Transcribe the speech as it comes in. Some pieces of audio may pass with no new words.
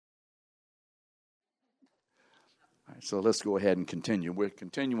So let's go ahead and continue. We're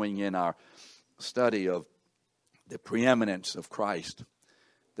continuing in our study of the preeminence of Christ,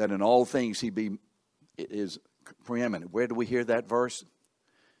 that in all things he is preeminent. Where do we hear that verse?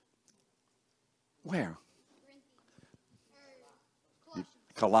 Where?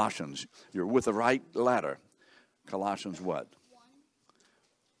 Colossians. You're with the right letter. Colossians what?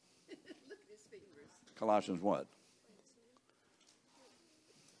 Colossians what?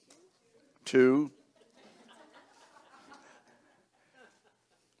 2.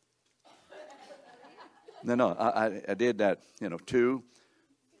 No, I did that, 2.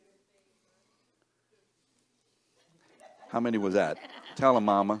 How many was that? Tell them,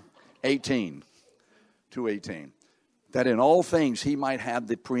 Mama. 18. 2:18. That in all things he might have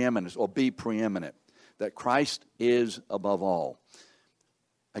the preeminence, or be preeminent. That Christ is above all.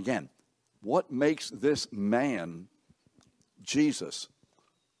 Again, what makes this man, Jesus,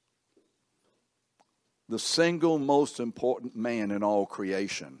 the single most important man in all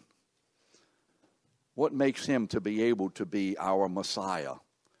creation? What makes him to be able to be our Messiah?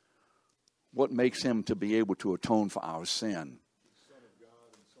 What makes him to be able to atone for our sin?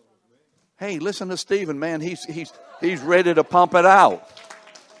 Hey, listen to Stephen, man. He's ready to pump it out.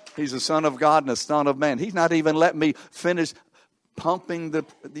 He's the Son of God and the Son of Man. He's not even letting me finish pumping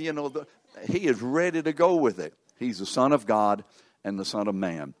he is ready to go with it. He's the Son of God and the Son of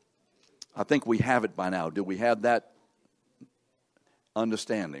Man. I think we have it by now. Do we have that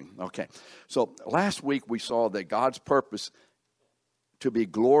understanding? Okay. So last week we saw that God's purpose to be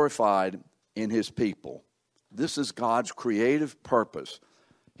glorified in his people. This is God's creative purpose.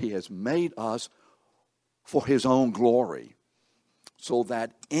 He has made us for his own glory, so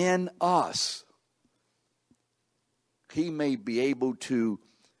that in us he may be able to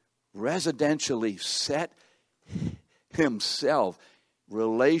residentially set himself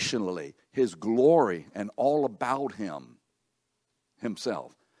relationally, his glory and all about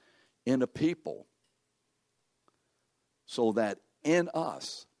himself in a people, so that in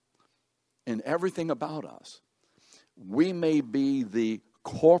us, in everything about us, we may be the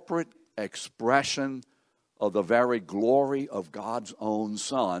corporate expression of the very glory of God's own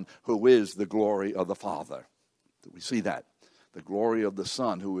Son, who is the glory of the Father. Do we see that? The glory of the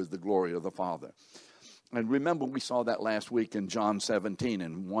Son, who is the glory of the Father. And remember, we saw that last week in John 17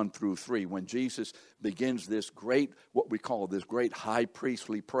 and 1-3, when Jesus begins this great, what we call this great high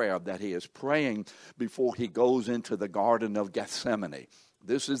priestly prayer that he is praying before he goes into the Garden of Gethsemane.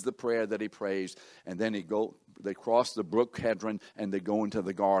 This is the prayer that he prays, and then they cross the brook Kedron, and they go into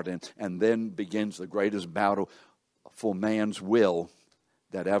the garden, and then begins the greatest battle for man's will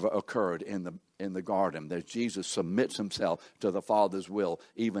that ever occurred in the garden, that Jesus submits himself to the Father's will,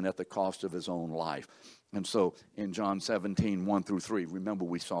 even at the cost of his own life. And so in John 17, 1-3, remember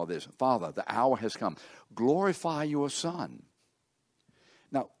we saw this. Father, the hour has come. Glorify your Son.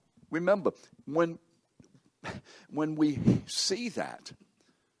 Now, remember, when we see that,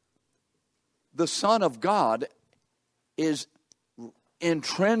 the Son of God is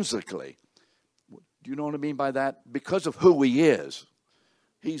intrinsically, do you know what I mean by that? Because of who he is.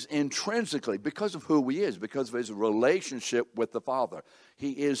 He's intrinsically, because of who he is, because of his relationship with the Father.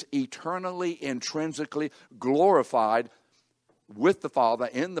 He is eternally, intrinsically glorified with the Father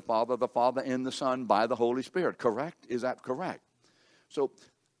in the Son, by the Holy Spirit. Correct? Is that correct? So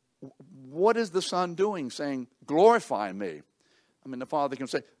what is the Son doing, saying, glorify me? I mean, the Father can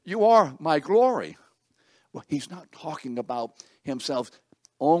say, you are my glory. Well, he's not talking about himself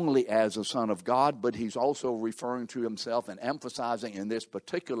only as a Son of God, but he's also referring to himself and emphasizing in this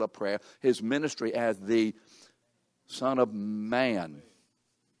particular prayer his ministry as the Son of Man.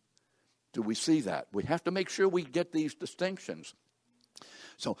 Do we see that? We have to make sure we get these distinctions.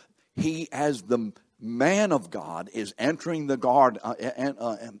 So he, as the man of God, is entering the garden,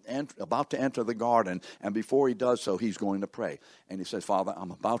 about to enter the garden, and before he does so, he's going to pray. And he says, Father, I'm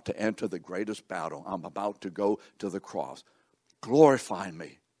about to enter the greatest battle. I'm about to go to the cross. Glorify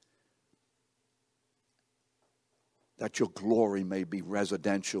me, that your glory may be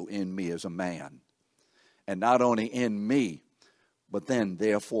residential in me as a man. And not only in me, but then,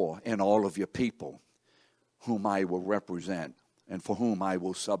 therefore, in all of your people, whom I will represent and for whom I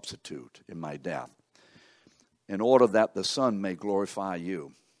will substitute in my death, in order that the Son may glorify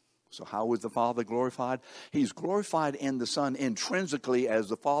you. So how is the Father glorified? He's glorified in the Son intrinsically, as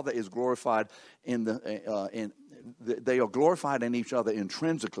the Father is glorified they are glorified in each other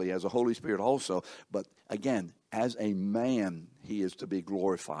intrinsically, as the Holy Spirit also. But again, as a man, he is to be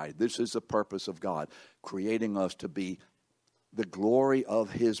glorified. This is the purpose of God, creating us to be the glory of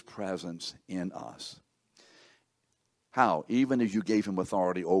his presence in us. How? Even as you gave him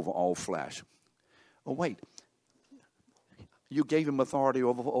authority over all flesh. Oh, wait. You gave him authority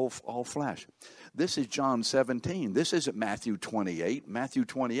over all flesh. This is John 17. This isn't Matthew 28. Matthew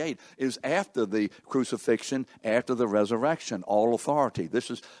 28 is after the crucifixion, after the resurrection, all authority. This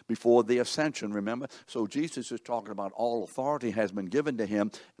is before the ascension, remember? So Jesus is talking about all authority has been given to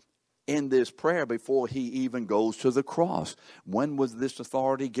him in this prayer before he even goes to the cross. When was this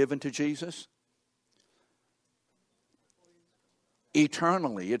authority given to Jesus?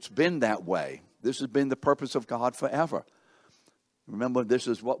 Eternally. It's been that way. This has been the purpose of God forever. Remember, this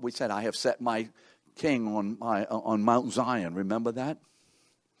is what we said. I have set my king on Mount Zion. Remember that?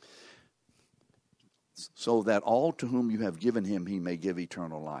 So that all to whom you have given him, he may give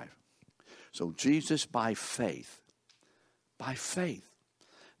eternal life. So Jesus, by faith,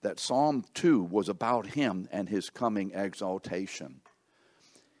 that Psalm 2 was about him and his coming exaltation.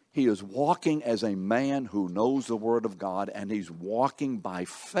 He is walking as a man who knows the Word of God, and he's walking by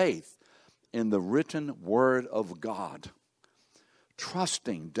faith in the written Word of God,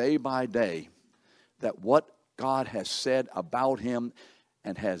 trusting day by day that what God has said about him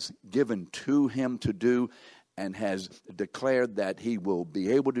and has given to him to do and has declared that he will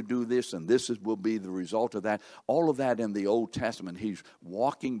be able to do this and will be the result of that. All of that in the Old Testament, he's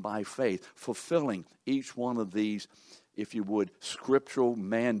walking by faith, fulfilling each one of these, if you would, scriptural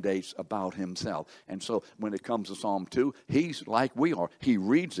mandates about himself. And so when it comes to Psalm 2, he's like we are. He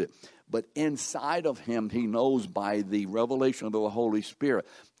reads it. But inside of him, he knows by the revelation of the Holy Spirit,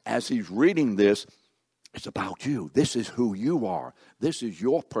 as he's reading this, it's about you. This is who you are. This is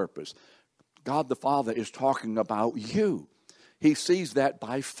your purpose. God the Father is talking about you. He sees that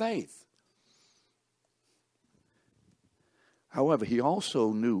by faith. However, he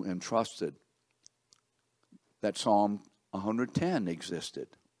also knew and trusted that Psalm 110 existed,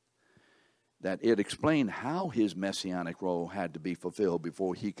 that it explained how his messianic role had to be fulfilled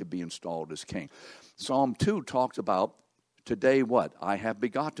before he could be installed as king. Psalm 2 talks about, today what? I have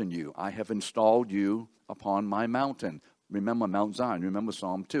begotten you. I have installed you upon my mountain. Remember Mount Zion. Remember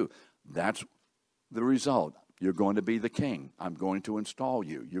Psalm 2. That's the result. You're going to be the king. I'm going to install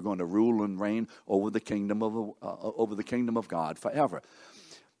you. You're going to rule and reign over the kingdom of God forever.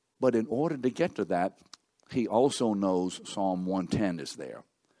 But in order to get to that, he also knows Psalm 110 is there.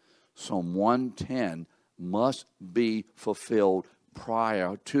 Psalm 110 must be fulfilled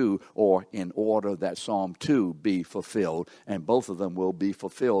prior to or in order that Psalm 2 be fulfilled. And both of them will be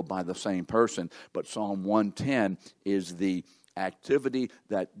fulfilled by the same person. But Psalm 110 is the activity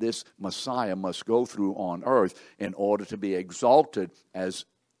that this Messiah must go through on earth in order to be exalted as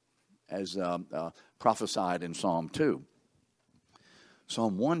prophesied in Psalm 2.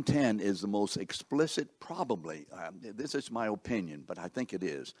 Psalm 110 is the most explicit, probably, this is my opinion, but I think it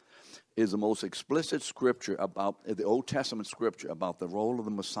is the most explicit scripture about, the Old Testament scripture about the role of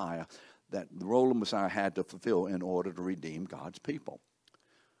the Messiah, that the role of the Messiah had to fulfill in order to redeem God's people.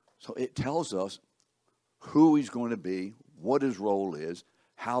 So it tells us who he's going to be, what his role is,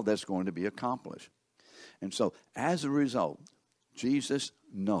 how that's going to be accomplished. And so as a result, Jesus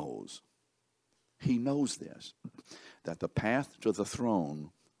knows, he knows this, that the path to the throne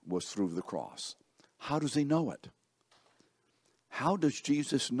was through the cross. How does he know it? How does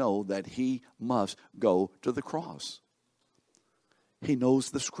Jesus know that he must go to the cross? He knows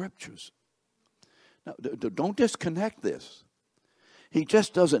the scriptures. Now, don't disconnect this. He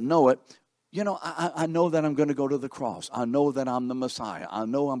just doesn't know it. You know, I know that I'm going to go to the cross. I know that I'm the Messiah. I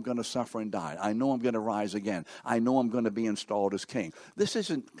know I'm going to suffer and die. I know I'm going to rise again. I know I'm going to be installed as king. This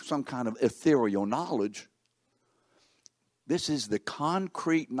isn't some kind of ethereal knowledge. This is the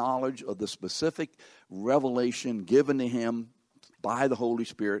concrete knowledge of the specific revelation given to him by the Holy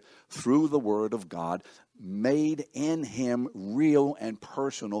Spirit through the Word of God, made in him real and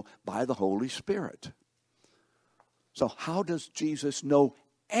personal by the Holy Spirit. So how does Jesus know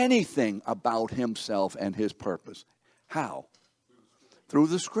anything about himself and his purpose? How? Through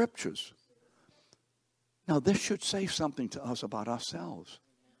the Scriptures. Now, this should say something to us about ourselves.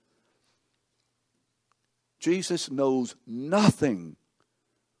 Jesus knows nothing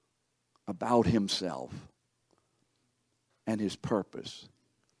about himself and his purpose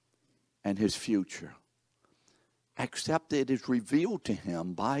and his future, except it is revealed to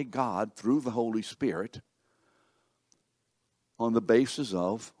him by God through the Holy Spirit on the basis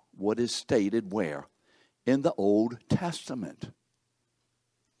of what is stated where? In the Old Testament.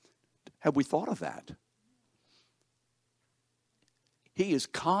 Have we thought of that? He is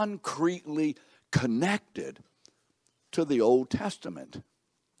concretely connected to the Old Testament.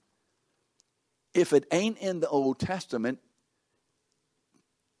 If it ain't in the Old Testament,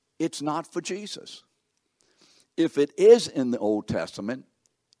 it's not for Jesus. If it is in the Old Testament,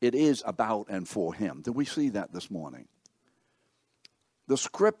 it is about and for him. Did we see that this morning? The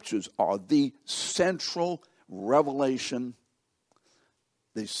Scriptures are the central revelation,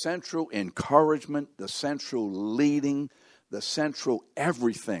 the central encouragement, the central leading, the central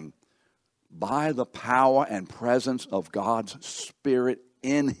everything by the power and presence of God's Spirit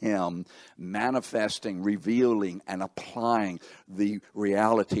in him, manifesting, revealing, and applying the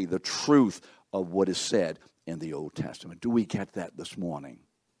reality, the truth of what is said in the Old Testament. Do we get that this morning?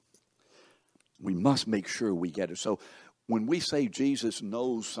 We must make sure we get it. So when we say Jesus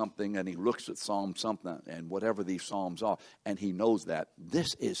knows something and he looks at Psalm something and whatever these Psalms are, and he knows that,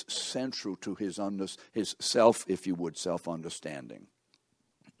 this is central to his self, if you would, self-understanding.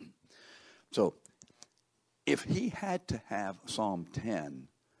 So if he had to have Psalm 10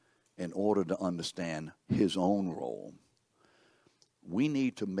 in order to understand his own role, we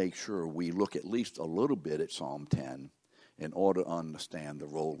need to make sure we look at least a little bit at Psalm 10 in order to understand the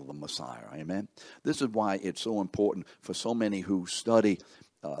role of the Messiah. Amen? This is why it's so important for so many who study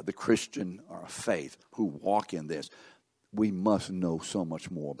the Christian faith, who walk in this. We must know so much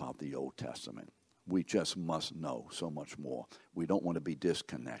more about the Old Testament. We just must know so much more. We don't want to be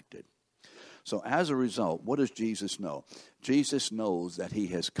disconnected. So as a result, what does Jesus know? Jesus knows that he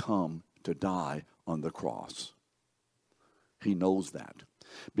has come to die on the cross. He knows that.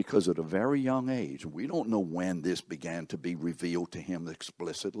 Because at a very young age, we don't know when this began to be revealed to him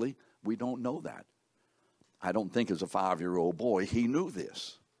explicitly. We don't know that. I don't think as a 5-year-old boy he knew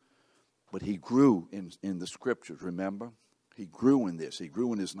this. But he grew in the Scriptures, remember? He grew in this. He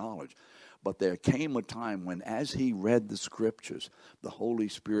grew in his knowledge. But there came a time when, as he read the Scriptures, the Holy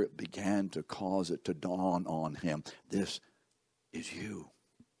Spirit began to cause it to dawn on him. This is you.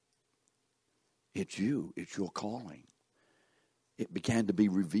 It's you. It's your calling. It began to be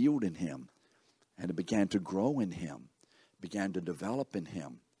revealed in him, and it began to grow in him, began to develop in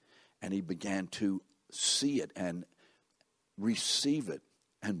him, and he began to see it and receive it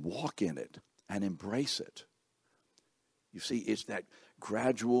and walk in it and embrace it. You see, it's that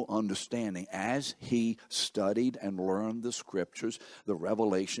gradual understanding. As he studied and learned the Scriptures, the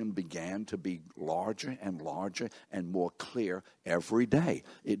revelation began to be larger and larger and more clear every day.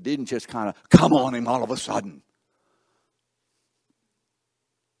 It didn't just kind of come on him all of a sudden.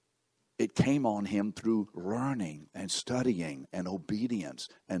 It came on him through learning and studying and obedience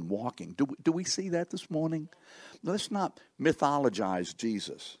and walking. Do we see that this morning? Let's not mythologize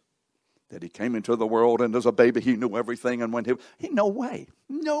Jesus. That he came into the world and as a baby he knew everything and went no way.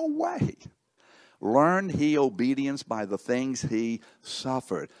 No way. Learned he obedience by the things he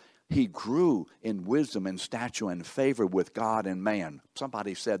suffered. He grew in wisdom and stature and favor with God and man.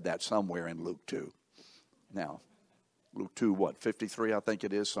 Somebody said that somewhere in Luke 2. Now, Luke 2, 53, I think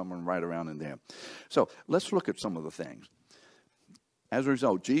it is, somewhere right around in there. So let's look at some of the things. As a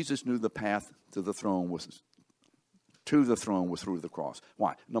result, Jesus knew the path to the throne was through the cross.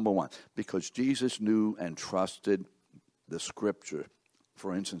 Why? Number one, because Jesus knew and trusted the Scripture.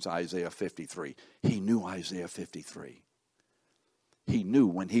 For instance, Isaiah 53. He knew Isaiah 53. He knew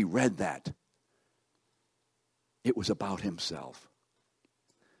when he read that, it was about himself.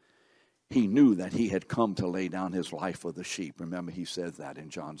 He knew that he had come to lay down his life for the sheep. Remember, he says that in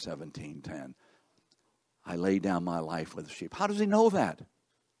John 17:10. I lay down my life for the sheep. How does he know that?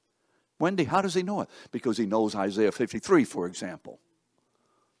 Wendy, how does he know it? Because he knows Isaiah 53, for example.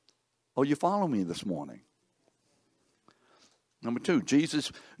 Oh, you follow me this morning? Number two,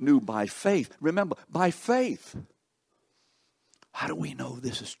 Jesus knew by faith. Remember, by faith. How do we know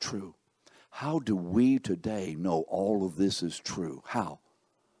this is true? How do we today know all of this is true? How?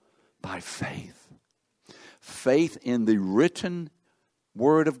 By faith. Faith in the written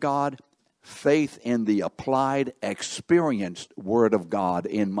Word of God. Faith in the applied, experienced Word of God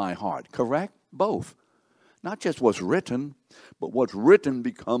in my heart. Correct? Both. Not just what's written, but what's written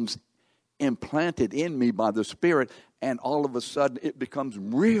becomes implanted in me by the Spirit, and all of a sudden it becomes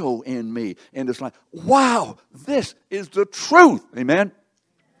real in me. And it's like, wow, this is the truth. Amen?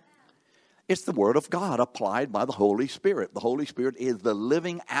 It's the Word of God applied by the Holy Spirit. The Holy Spirit is the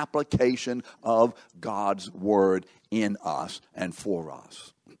living application of God's Word in us and for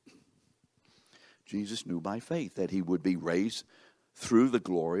us. Jesus knew by faith that he would be raised through the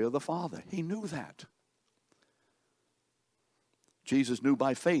glory of the Father. He knew that. Jesus knew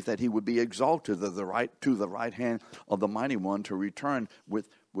by faith that he would be exalted to the right hand of the Mighty One to return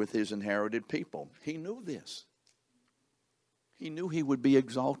with his inherited people. He knew this. He knew he would be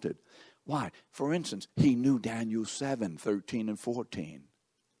exalted. Why? For instance, he knew Daniel 7, 13 and 14.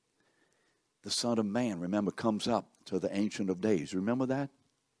 The Son of Man, remember, comes up to the Ancient of Days. Remember that?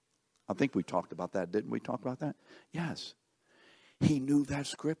 I think we talked about that. Didn't we talk about that? Yes. He knew that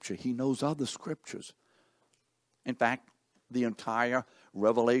Scripture. He knows other Scriptures. In fact, the entire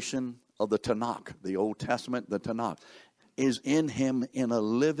revelation of the Tanakh, the Old Testament, the Tanakh, is in him in a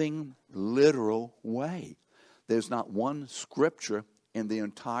living, literal way. There's not one scripture in the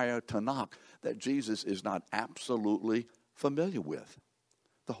entire Tanakh that Jesus is not absolutely familiar with.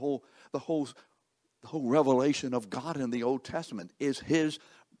 The whole revelation of God in the Old Testament is his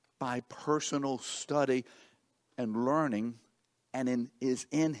by personal study and learning, and is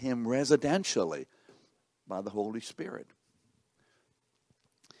in him residentially by the Holy Spirit.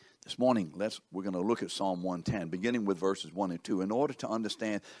 This morning, we're going to look at Psalm 110, beginning with verses 1 and 2, in order to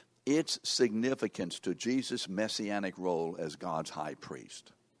understand its significance to Jesus' messianic role as God's high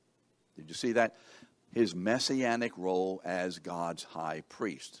priest. Did you see that? His messianic role as God's high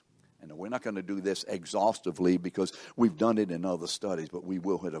priest. And we're not going to do this exhaustively because we've done it in other studies, but we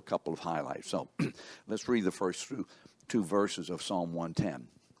will hit a couple of highlights. So let's read the first two verses of Psalm 110.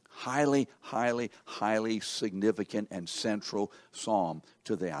 Highly, highly, highly significant and central psalm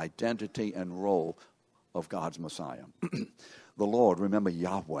to the identity and role of God's Messiah. The Lord, remember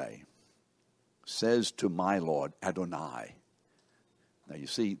Yahweh, says to my Lord, Adonai. Now you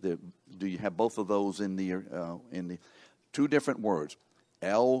see, do you have both of those in the two different words?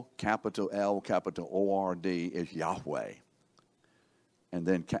 L, capital O-R-D is Yahweh. And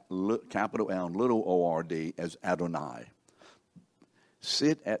then capital L, little O-R-D is Adonai.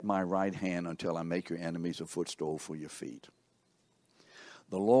 Sit at my right hand until I make your enemies a footstool for your feet.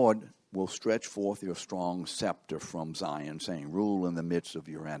 The Lord will stretch forth your strong scepter from Zion, saying, rule in the midst of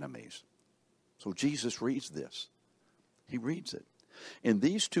your enemies. So Jesus reads this. He reads it. In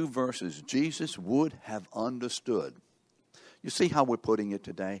these two verses, Jesus would have understood. You see how we're putting it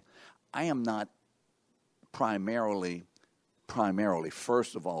today? I am not primarily,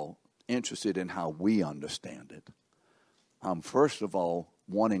 first of all, interested in how we understand it. I'm first of all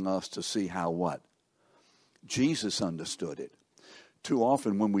wanting us to see how what? Jesus understood it. Too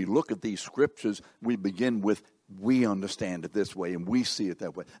often when we look at these scriptures, we begin with, we understand it this way and we see it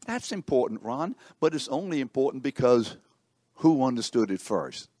that way. That's important, Ron, but it's only important because who understood it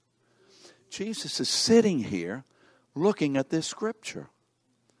first? Jesus is sitting here looking at this scripture.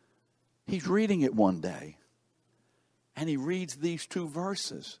 He's reading it one day, and he reads these two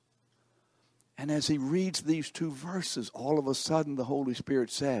verses. And as he reads these two verses, all of a sudden the Holy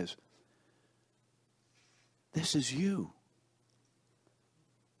Spirit says, this is you.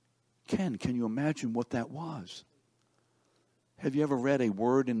 Ken, can you imagine what that was? Have you ever read a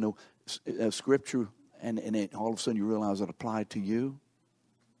word in the scripture and all of a sudden you realize it applied to you?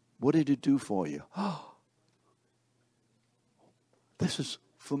 What did it do for you? Oh, this is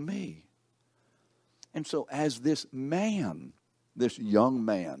for me. And so as this man, this young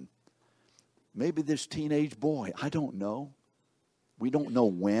man, maybe this teenage boy, I don't know. We don't know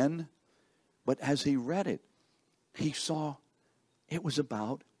when. But as he read it, he saw it was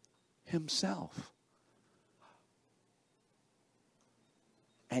about himself.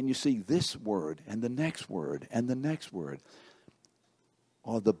 And you see, this word and the next word and the next word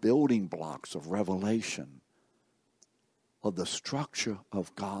are the building blocks of revelation, of the structure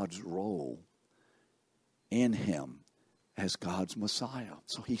of God's role in him as God's Messiah.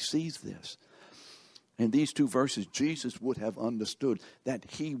 So he sees this. In these two verses, Jesus would have understood that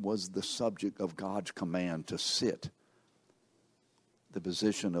he was the subject of God's command to sit the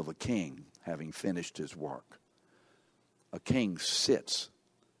position of a king, having finished his work. A king sits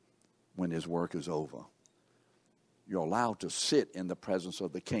when his work is over. You're allowed to sit in the presence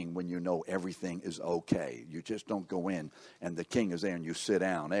of the king when you know everything is okay. You just don't go in and the king is there and you sit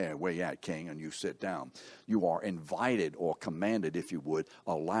down. Hey, where you at, king? And you sit down. You are invited or commanded, if you would,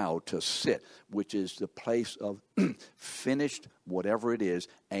 allowed to sit, which is the place of finished whatever it is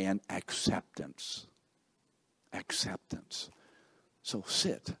and acceptance. Acceptance. So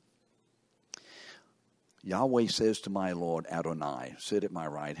sit. Yahweh says to my Lord Adonai, sit at my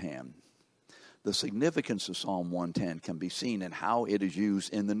right hand. The significance of Psalm 110 can be seen in how it is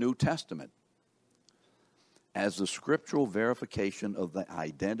used in the New Testament as the scriptural verification of the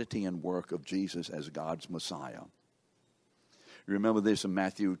identity and work of Jesus as God's Messiah. You remember this in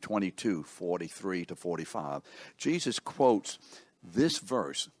Matthew 22, 43 to 45. Jesus quotes this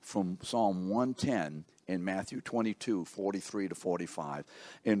verse from Psalm 110 in Matthew 22, 43 to 45,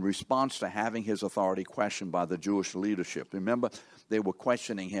 in response to having his authority questioned by the Jewish leadership. Remember, they were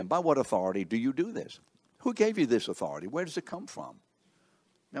questioning him, by what authority do you do this? Who gave you this authority? Where does it come from?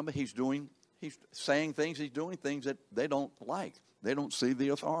 Remember, he's saying things, he's doing things that they don't like. They don't see the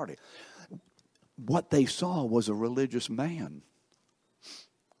authority. What they saw was a religious man.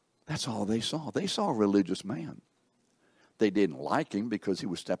 That's all they saw. They saw a religious man. They didn't like him because he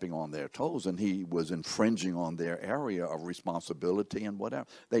was stepping on their toes and he was infringing on their area of responsibility and whatever.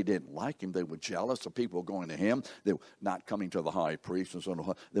 They didn't like him. They were jealous of people going to him. They were not coming to the high priest and so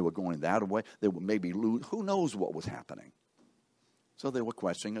on. They were going that way. They were maybe lose. Who knows what was happening? So they were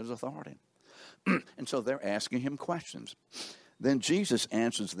questioning his authority. And so they're asking him questions. Then Jesus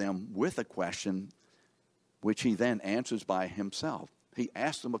answers them with a question, which he then answers by himself. He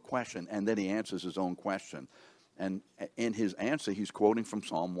asks them a question, and then he answers his own question. And in his answer, he's quoting from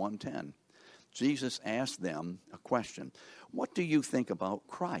Psalm 110. Jesus asked them a question. What do you think about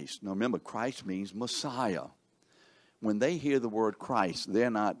Christ? Now remember, Christ means Messiah. When they hear the word Christ, they're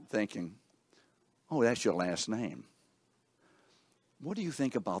not thinking, oh, that's your last name. What do you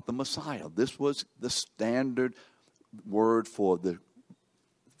think about the Messiah? This was the standard word for the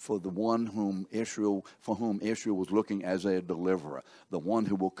one for whom Israel was looking as a deliverer, the one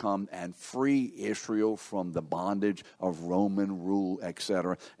who will come and free Israel from the bondage of Roman rule,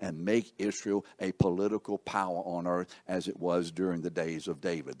 etc., and make Israel a political power on earth as it was during the days of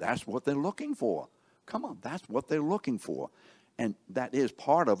David. That's what they're looking for. Come on, that's what they're looking for. And that is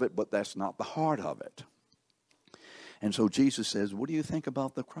part of it, but that's not the heart of it. And so Jesus says, what do you think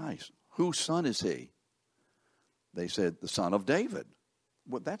about the Christ? Whose son is he? They said, the son of David.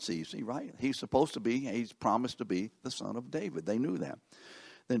 Well, that's easy, right? He's promised to be the son of David. They knew that.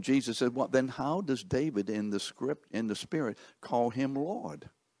 Then Jesus said, well, then how does David in the spirit, call him Lord?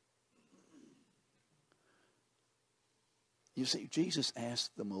 You see, Jesus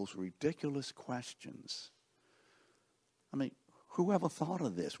asked the most ridiculous questions. I mean, whoever thought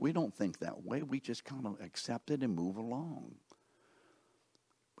of this? We don't think that way. We just kind of accept it and move along.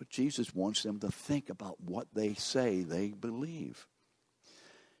 But Jesus wants them to think about what they say they believe.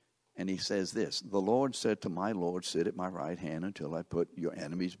 And he says this, the Lord said to my Lord, sit at my right hand until I put your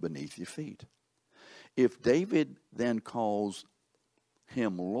enemies beneath your feet. If David then calls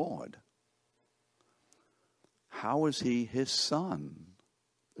him Lord, how is he his son?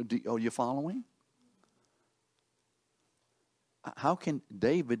 Are you following? How can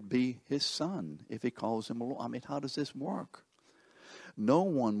David be his son if he calls him Lord? I mean, how does this work? No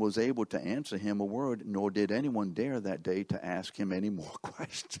one was able to answer him a word, nor did anyone dare that day to ask him any more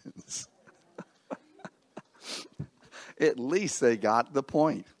questions. At least they got the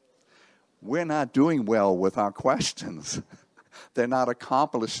point. We're not doing well with our questions. They're not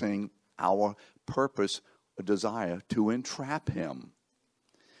accomplishing our purpose or desire to entrap him.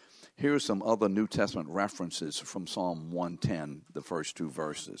 Here are some other New Testament references from Psalm 110, the first two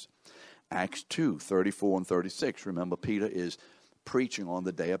verses. Acts 2, 34 and 36. Remember, Peter is preaching on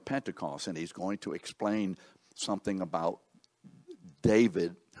the day of Pentecost, and he's going to explain something about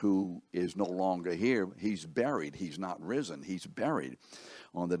David, who is no longer here. He's buried. He's not risen. He's buried.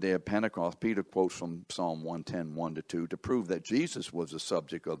 On the day of Pentecost, Peter quotes from Psalm 110, 1-2, to prove that Jesus was the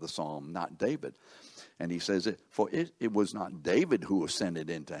subject of the psalm, not David. And he says, for it was not David who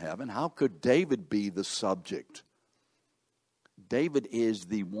ascended into heaven. How could David be the subject? David is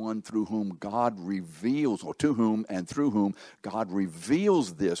the one through whom God reveals, or to whom and through whom God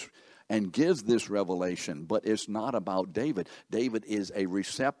reveals this and gives this revelation. But it's not about David. David is a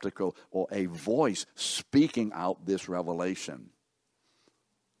receptacle or a voice speaking out this revelation.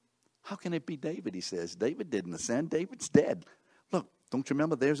 How can it be David, he says? David didn't ascend. David's dead. Look, don't you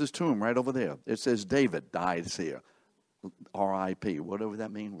remember? There's his tomb right over there. It says David dies here. R.I.P. Whatever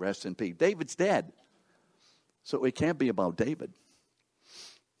that means, rest in peace. David's dead. So it can't be about David.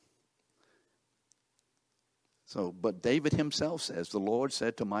 But David himself says, the Lord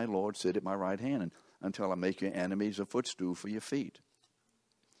said to my Lord, sit at my right hand until I make your enemies a footstool for your feet.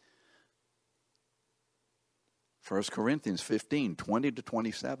 1 Corinthians 15,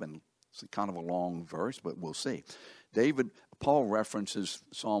 20-27. It's kind of a long verse, but we'll see. Paul references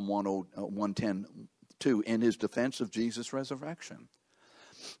Psalm 110:2 in his defense of Jesus' resurrection.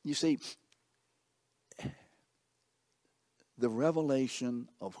 You see, the revelation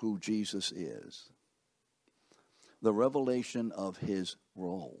of who Jesus is, the revelation of his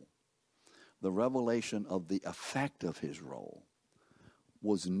role, the revelation of the effect of his role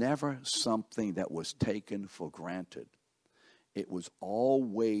was never something that was taken for granted. It was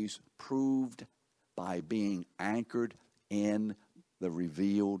always proved by being anchored in the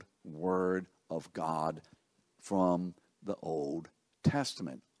revealed Word of God from the Old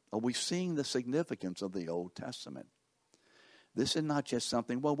Testament. Are we seeing the significance of the Old Testament? This is not just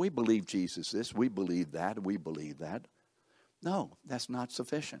something, well, we believe Jesus this, we believe that, we believe that. No, that's not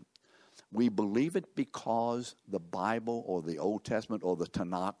sufficient. We believe it because the Bible or the Old Testament or the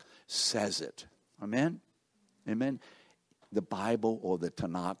Tanakh says it. Amen? Amen? The Bible or the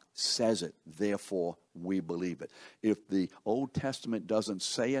Tanakh says it, therefore we believe it. If the Old Testament doesn't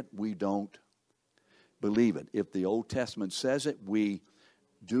say it, we don't believe it. If the Old Testament says it, we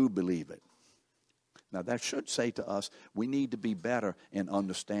do believe it. Now that should say to us, we need to be better in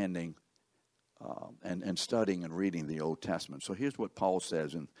understanding and studying and reading the Old Testament. So here's what Paul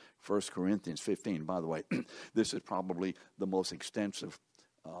says in 1 Corinthians 15. By the way, this is probably the most extensive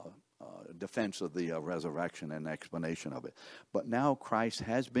defense of the resurrection and explanation of it. But now Christ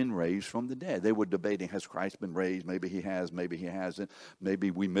has been raised from the dead. They were debating, has Christ been raised? Maybe he has, maybe he hasn't. Maybe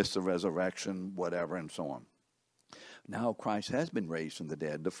we missed the resurrection, whatever, and so on. Now Christ has been raised from the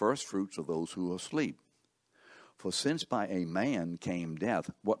dead, the first fruits of those who are asleep. For since by a man came death,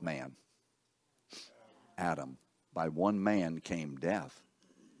 what man? Adam. By one man came death.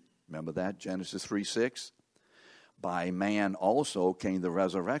 Remember that? Genesis 3:6. By man also came the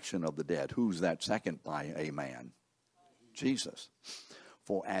resurrection of the dead. Who's that second by a man? Jesus.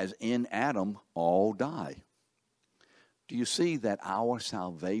 For as in Adam all die. Do you see that our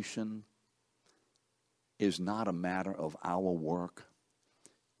salvation is not a matter of our work?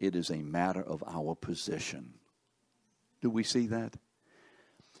 It is a matter of our position. Do we see that?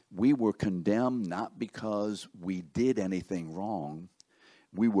 We were condemned not because we did anything wrong.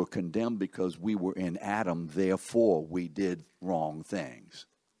 We were condemned because we were in Adam, therefore we did wrong things.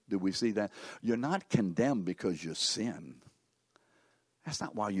 Do we see that? You're not condemned because you sin. That's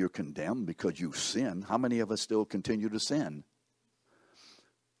not why you're condemned, because you sin. How many of us still continue to sin?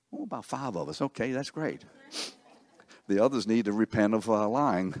 Oh, about 5 of us. Okay, that's great. The others need to repent of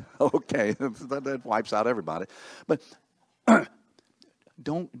lying. Okay, that wipes out everybody. But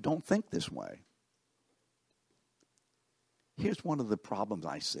don't think this way. Here's one of the problems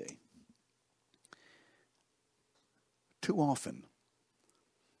I see. Too often,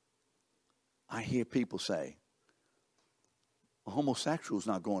 I hear people say, a homosexual is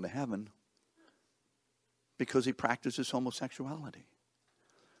not going to heaven because he practices homosexuality.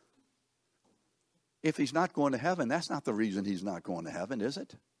 If he's not going to heaven, that's not the reason he's not going to heaven, is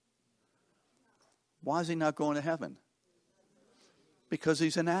it? Why is he not going to heaven? Because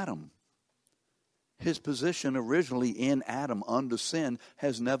he's in Adam. His position originally in Adam under sin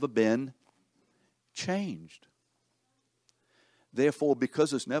has never been changed. Therefore,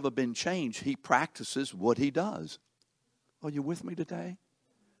 because it's never been changed, he practices what he does. Are you with me today?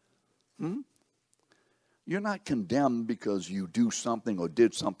 You're not condemned because you do something or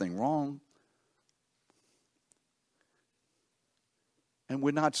did something wrong. And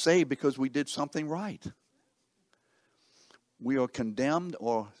we're not saved because we did something right. We are condemned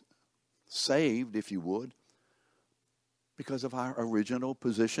or saved, if you would, because of our original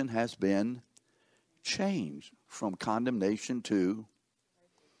position has been changed from condemnation to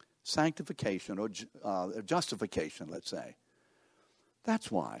sanctification or justification, let's say.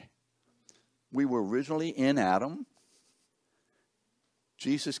 That's why. We were originally in Adam.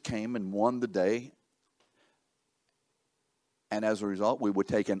 Jesus came and won the day. And as a result, we were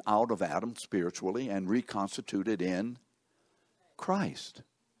taken out of Adam spiritually and reconstituted in Christ.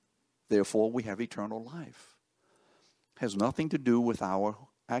 Therefore, we have eternal life. Has nothing to do with our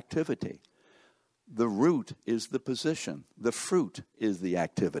activity. The root is the position. The fruit is the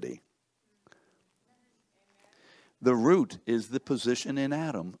activity. The root is the position in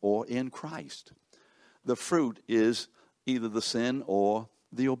Adam or in Christ. The fruit is either the sin or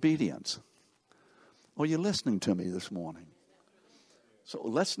the obedience. Are you listening to me this morning? So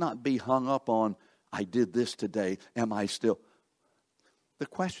let's not be hung up on, I did this today, am I still? The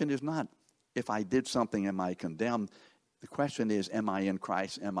question is not, if I did something, am I condemned? The question is, am I in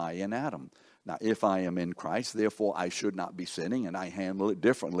Christ, am I in Adam? Now, if I am in Christ, therefore I should not be sinning, and I handle it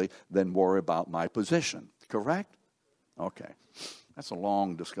differently than worry about my position. Correct? Okay. That's a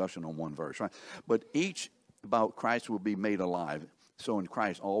long discussion on one verse, right? But each about Christ will be made alive. So in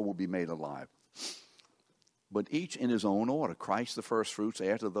Christ, all will be made alive. But each in his own order. Christ the first fruits,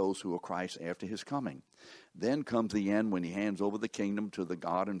 after those who are Christ after his coming. Then comes the end when he hands over the kingdom to the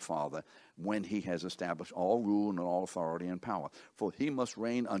God and Father, when he has established all rule and all authority and power. For he must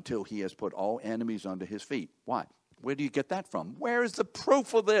reign until he has put all enemies under his feet. Why? Where do you get that from? Where is the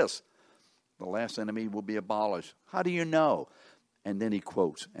proof of this? The last enemy will be abolished. How do you know? And then he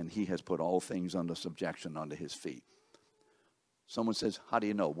quotes, and he has put all things under subjection under his feet. Someone says, how do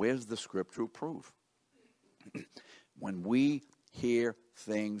you know? Where's the scriptural proof? When we hear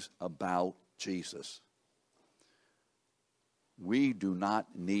things about Jesus, we do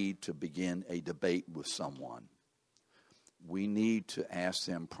not need to begin a debate with someone. We need to ask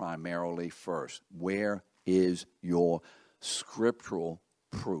them primarily first, where is your scriptural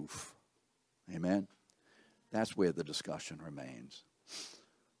proof? Amen? That's where the discussion remains.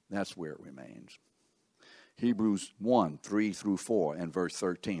 That's where it remains. Hebrews 1, 3 through 4 and verse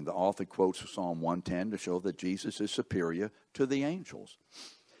 13. The author quotes Psalm 110 to show that Jesus is superior to the angels.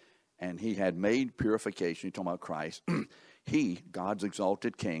 And he had made purification, he's talking about Christ. He, God's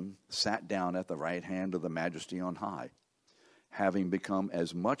exalted king, sat down at the right hand of the majesty on high, having become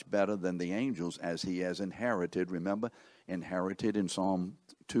as much better than the angels as he has inherited. Remember, inherited in Psalm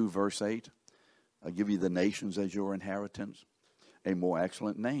 2, verse 8. I'll give you the nations as your inheritance. A more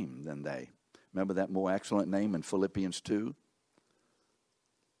excellent name than they. Remember that more excellent name in Philippians 2,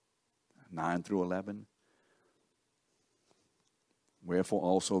 9 through 11. Wherefore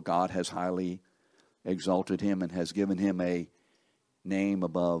also God has highly exalted him and has given him a name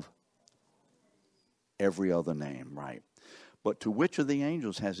above every other name, right? But to which of the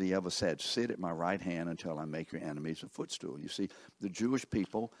angels has he ever said, sit at my right hand until I make your enemies a footstool? You see, the Jewish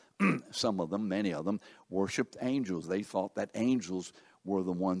people, some of them, many of them, worshipped angels. They thought that angels were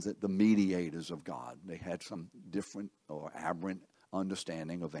the ones that the mediators of God. They had some different or aberrant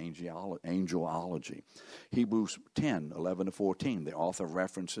understanding of angelology. Hebrews 10, 11 to 14. The author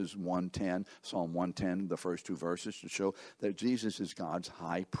references 110, Psalm 110, the first two verses, to show that Jesus is God's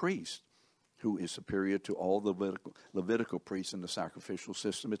high priest, who is superior to all the Levitical priests in the sacrificial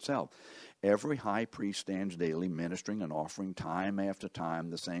system itself. Every high priest stands daily ministering and offering time after time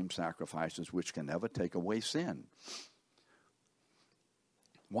the same sacrifices which can never take away sin.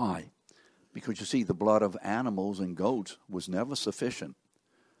 Why? Because you see, the blood of animals and goats was never sufficient.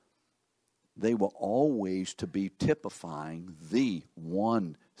 They were always to be typifying the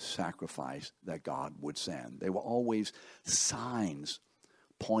one sacrifice that God would send. They were always signs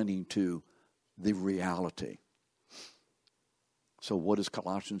pointing to the reality. So what does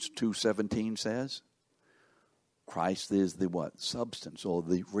Colossians 2:17 says? Christ is the what? Substance, or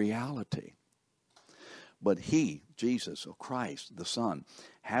the reality. But he, Jesus, or Christ, the Son,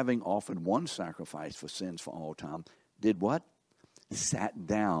 having offered one sacrifice for sins for all time, did what? Sat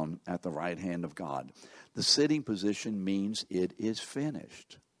down at the right hand of God. The sitting position means it is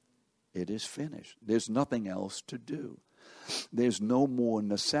finished. It is finished. There's nothing else to do. There's no more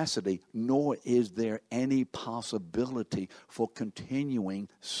necessity, nor is there any possibility for continuing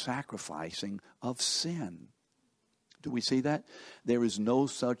sacrificing of sin. Do we see that? There is no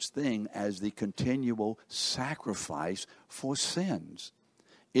such thing as the continual sacrifice for sins.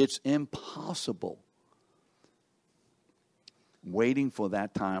 It's impossible. Waiting for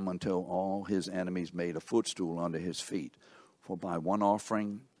that time until all his enemies made a footstool under his feet. For by one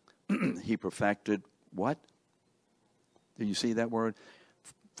offering he perfected what? Do you see that word?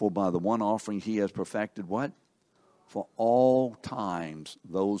 For by the one offering he has perfected what? For all times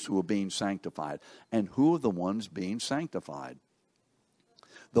those who are being sanctified. And who are the ones being sanctified?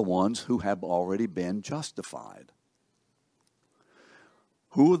 The ones who have already been justified.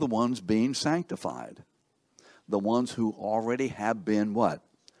 Who are the ones being sanctified? The ones who already have been what?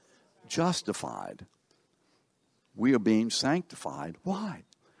 Justified. We are being sanctified. Why?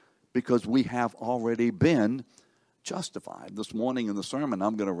 Because we have already been justified. This morning in the sermon,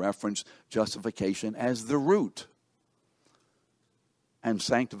 I'm going to reference justification as the root and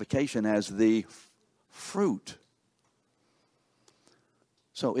sanctification as the fruit.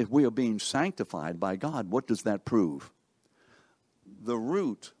 So if we are being sanctified by God, what does that prove? The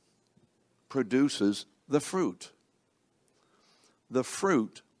root produces the fruit. The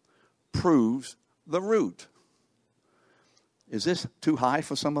fruit proves the root. Is this too high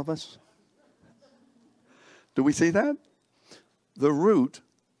for some of us? Do we see that? The root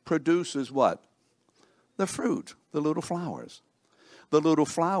produces what? The fruit, the little flowers. The little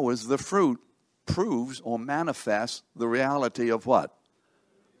flowers, the fruit, proves or manifests the reality of what?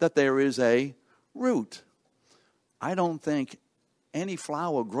 That there is a root. I don't think any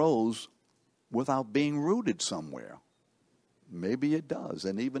flower grows without being rooted somewhere. Maybe it does.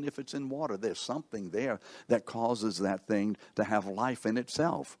 And even if it's in water, there's something there that causes that thing to have life in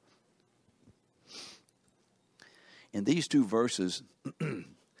itself. In these two verses,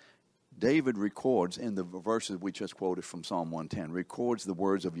 David records, in the verses we just quoted from Psalm 110, records the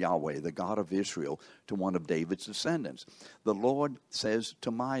words of Yahweh, the God of Israel, to one of David's descendants. The Lord says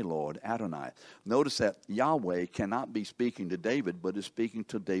to my Lord, Adonai. Notice that Yahweh cannot be speaking to David, but is speaking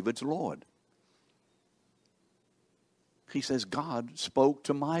to David's Lord. He says, God spoke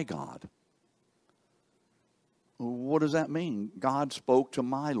to my God. What does that mean? God spoke to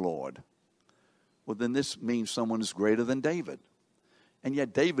my Lord. Well, then this means someone is greater than David. And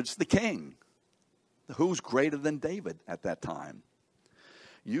yet David's the king. Who's greater than David at that time?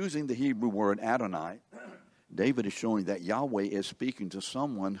 Using the Hebrew word Adonai, David is showing that Yahweh is speaking to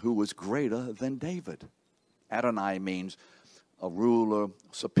someone who is greater than David Adonai means a ruler,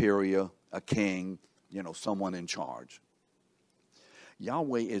 superior, a king, someone in charge.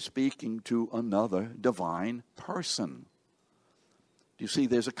 Yahweh is speaking to another divine person. Do you see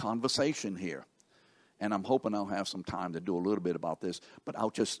there's a conversation here? And I'm hoping I'll have some time to do a little bit about this, but I'll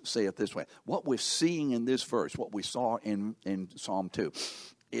just say it this way. What we're seeing in this verse, what we saw in Psalm 2,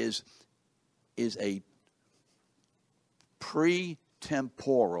 is a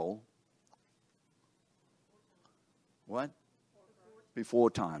pre-temporal, what?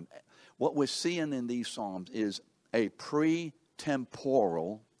 Before time. What we're seeing in these Psalms is a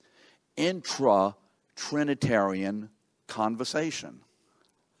pre-temporal, intra-Trinitarian conversation.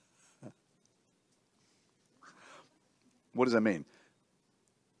 What does that mean?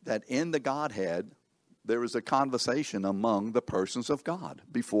 That in the Godhead, there is a conversation among the persons of God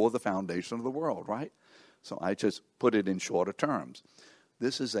before the foundation of the world, right? So I just put it in shorter terms.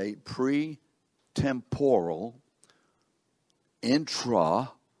 This is a pre-temporal,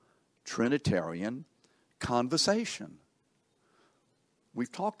 intra-Trinitarian conversation.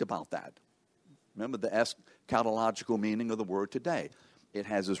 We've talked about that. Remember the eschatological meaning of the word today. It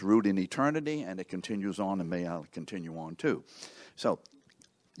has its root in eternity, and it continues on, and may I continue on too. So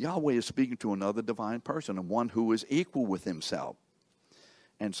Yahweh is speaking to another divine person, and one who is equal with himself.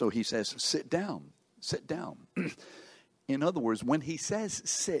 And so he says, sit down, sit down. In other words, when he says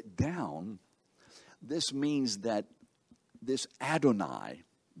sit down, this means that this Adonai,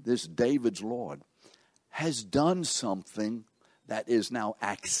 this David's Lord, has done something that is now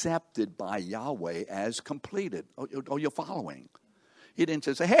accepted by Yahweh as completed. Oh, you're following? He didn't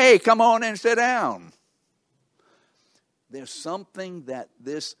just say, hey, come on and sit down. There's something that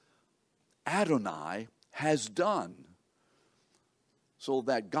this Adonai has done, so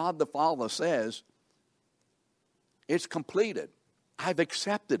that God the Father says, it's completed. I've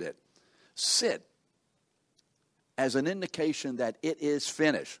accepted it. Sit, as an indication that it is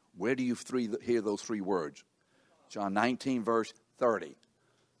finished. Where do you hear those three words? John 19, verse 30.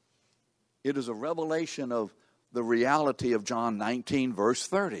 It is a revelation of the reality of John 19, verse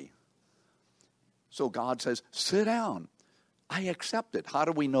 30. So God says, sit down. I accept it. How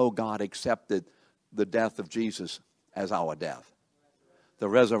do we know God accepted the death of Jesus as our death? The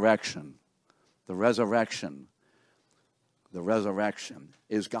resurrection. The resurrection. The resurrection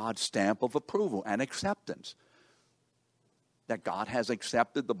is God's stamp of approval and acceptance. That God has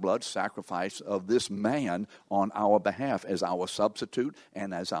accepted the blood sacrifice of this man on our behalf as our substitute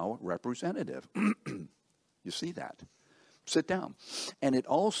and as our representative. You see that? Sit down. And it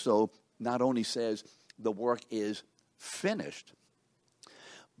also not only says the work is finished,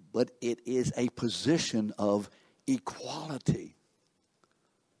 but it is a position of equality.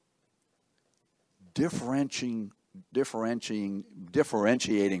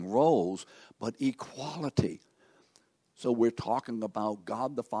 Differentiating roles, but equality. So we're talking about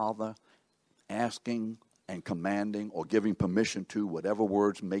God the Father asking and commanding or giving permission to, whatever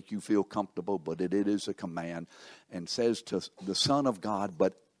words make you feel comfortable, but it is a command, and says to the Son of God,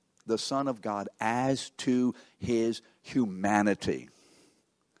 but the Son of God as to his humanity.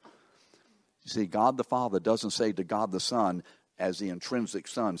 You see, God the Father doesn't say to God the Son, as the intrinsic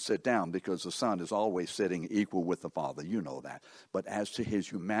Son, sit down, because the Son is always sitting equal with the Father. You know that. But as to his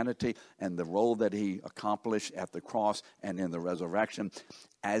humanity and the role that he accomplished at the cross and in the resurrection,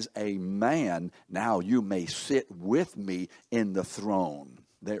 as a man, now you may sit with me in the throne.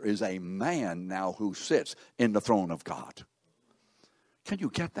 There is a man now who sits in the throne of God. Can you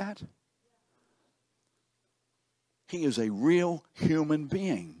get that? He is a real human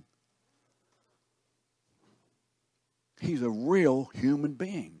being. He's a real human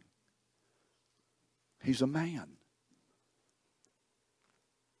being. He's a man.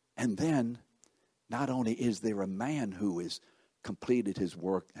 And then, not only is there a man who has completed his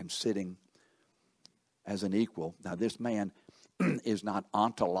work and sitting as an equal. Now, this man is not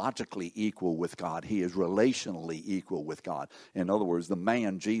ontologically equal with God. He is relationally equal with God. In other words, the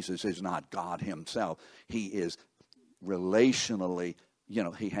man, Jesus, is not God himself. He is relationally,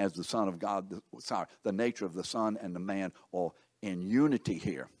 he has the Son of God, the nature of the Son and the man are in unity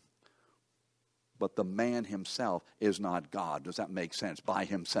here. But the man himself is not God. Does that make sense? By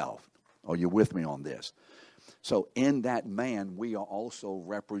himself. Are you with me on this? So in that man, we are also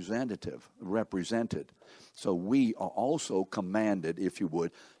represented. So we are also commanded, if you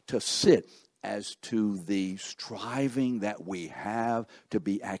would, to sit as to the striving that we have to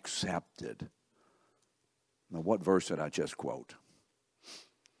be accepted. Now, what verse did I just quote?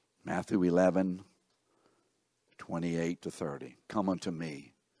 Matthew 11, 28 to 30. Come unto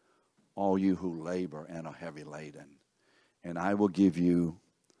me, all you who labor and are heavy laden, and I will give you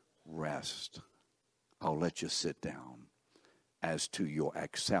rest. I'll let you sit down as to your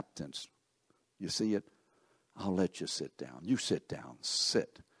acceptance. You see it? I'll let you sit down. You sit down.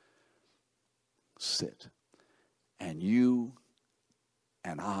 Sit. Sit. And you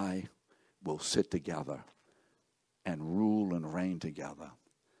and I will sit together and rule and reign together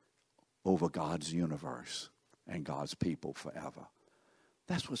over God's universe and God's people forever.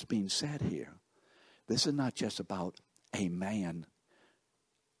 That's what's being said here. This is not just about a man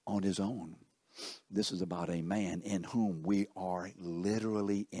on his own. This is about a man in whom we are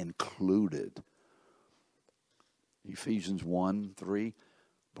literally included. Ephesians 1:3,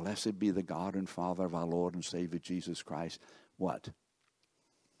 blessed be the God and Father of our Lord and Savior Jesus Christ. What?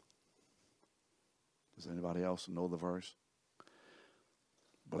 Does anybody else know the verse?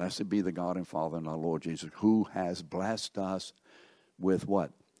 Blessed be the God and Father and our Lord Jesus, who has blessed us with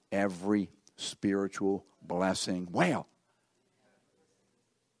what? Every spiritual blessing. Well,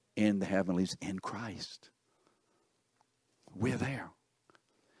 in the heavenlies, in Christ. We're there.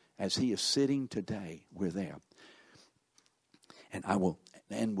 As he is sitting today, we're there. And I will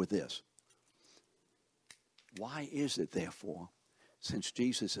end with this. Why is it, therefore, since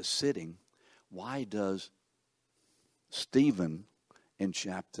Jesus is sitting, why does Stephen in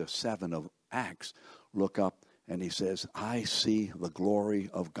chapter 7 of Acts look up and he says, I see the glory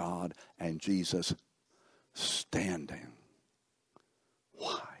of God and Jesus standing?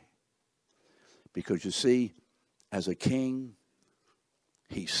 Why? Because you see, as a king,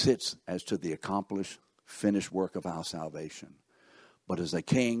 he sits as to the accomplished, finished work of our salvation. But as a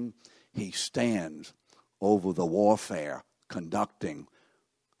king, he stands over the warfare, conducting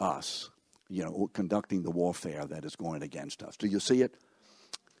us, conducting the warfare that is going against us. Do you see it?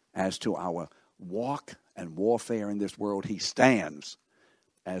 As to our walk and warfare in this world, he stands.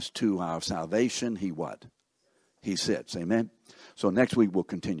 As to our salvation, he what? He sits. Amen? So next week we'll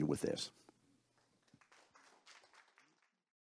continue with this.